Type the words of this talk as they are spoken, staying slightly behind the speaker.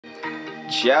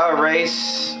Chao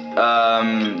race,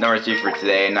 number 3 for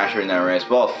today. I'm not sure the number is,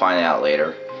 but I'll find out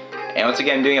later. And once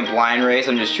again, I'm doing a blind race.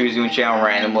 I'm just choosing a channel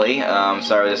randomly.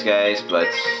 Sorry with this, guys, but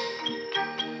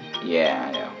yeah,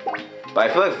 I know. But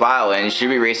I feel like Violen should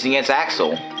be racing against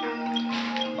Axel.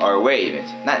 Or wait a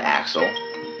minute, not Axel.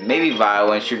 Maybe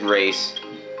Violen should race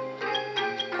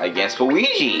against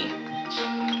Luigi.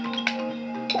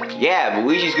 Yeah,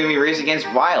 Luigi's gonna be racing against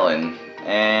Violen,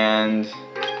 and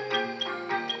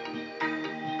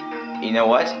you know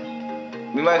what?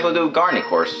 We might as well do a Garnet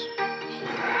course.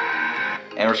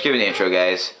 And we're skipping the intro,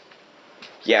 guys.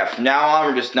 Yeah, from now on,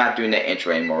 we're just not doing that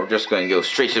intro anymore. We're just going to go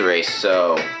straight to the race,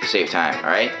 so to save time,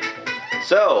 alright?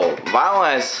 So,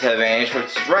 Violen has advantage for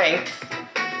strength,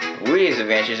 Luigi's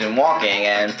advantage in walking,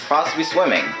 and possibly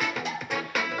swimming.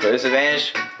 For this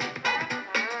advantage,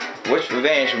 which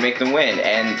advantage would make them win?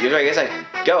 And here's where I guess I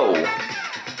go.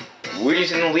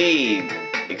 Luigi's in the lead,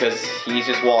 because he's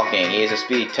just walking. He is a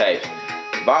speed type.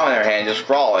 Violen, on the other hand, just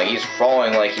crawling. He's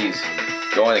crawling like he's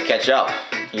going to catch up.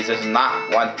 He does not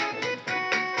want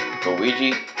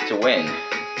Luigi to win.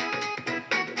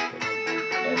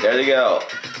 And there they go.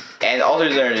 And also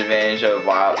there's an advantage of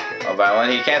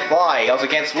Violen. He can't fly. He also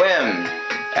can't swim.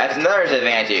 That's another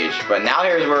disadvantage. But now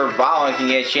here's where Violen can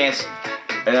get a chance,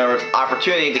 another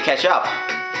opportunity to catch up.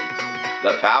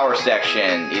 The power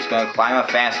section. He's going to climb up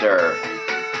faster.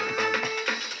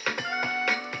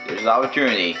 There's an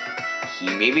opportunity. He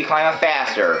maybe climb up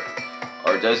faster.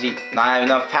 Or does he not have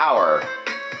enough power?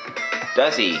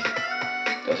 Does he?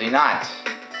 Does he not?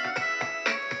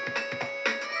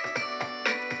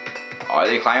 Are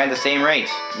they climbing at the same rate?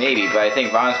 Maybe, but I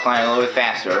think Violen's climbing a little bit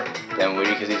faster than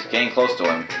Luigi because he's getting close to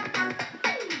him.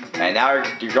 And now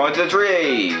you're going to the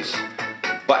trees!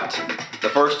 But the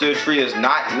first to the tree does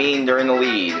not mean they're in the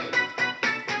lead.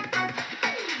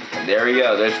 And there we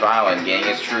go, there's Violen getting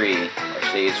his tree, or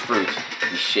say his fruit.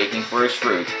 He's shaking for his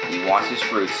fruit. He wants his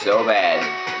fruit so bad.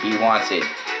 He wants it.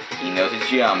 He knows it's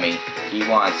yummy. He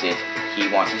wants it. He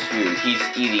wants his food. He's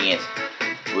eating it.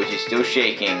 Luigi's still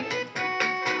shaking.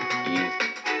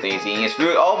 He's eating his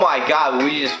food. Oh my god,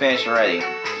 Luigi just finished already.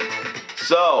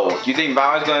 So, do you think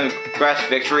Violen's going to grasp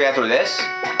victory after this?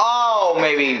 Oh,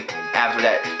 maybe after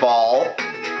that fall.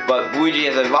 But Luigi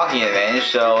has a walking advantage,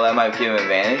 so that might give him an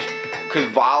advantage. Could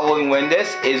Violen win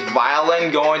this? Is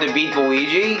Violen going to beat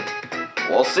Luigi?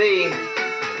 We'll see.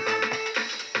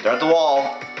 They're at the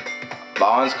wall.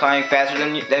 Violen's climbing faster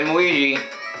than Luigi.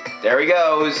 There he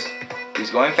goes. He's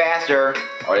going faster.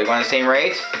 Are they going the same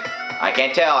rate? I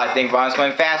can't tell. I think Violen's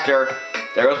going faster.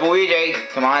 There goes Luigi.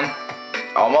 Come on.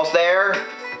 Almost there.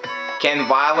 Can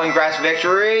Violen grasp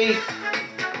victory?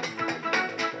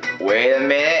 Wait a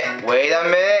minute. Wait a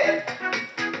minute.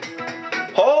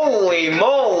 Holy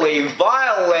moly,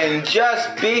 Violen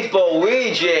just beat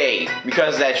Luigi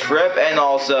because of that trip and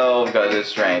also because of his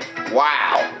strength.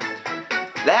 Wow.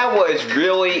 That was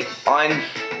really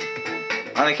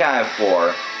unaccounted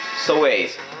for. So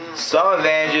wait, some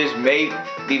advantages may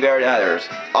be better than others.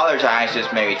 Other times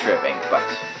just maybe tripping, but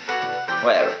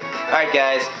whatever. Alright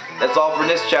guys, that's all for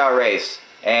this Chao race.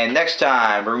 And next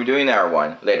time, we're doing another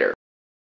one later.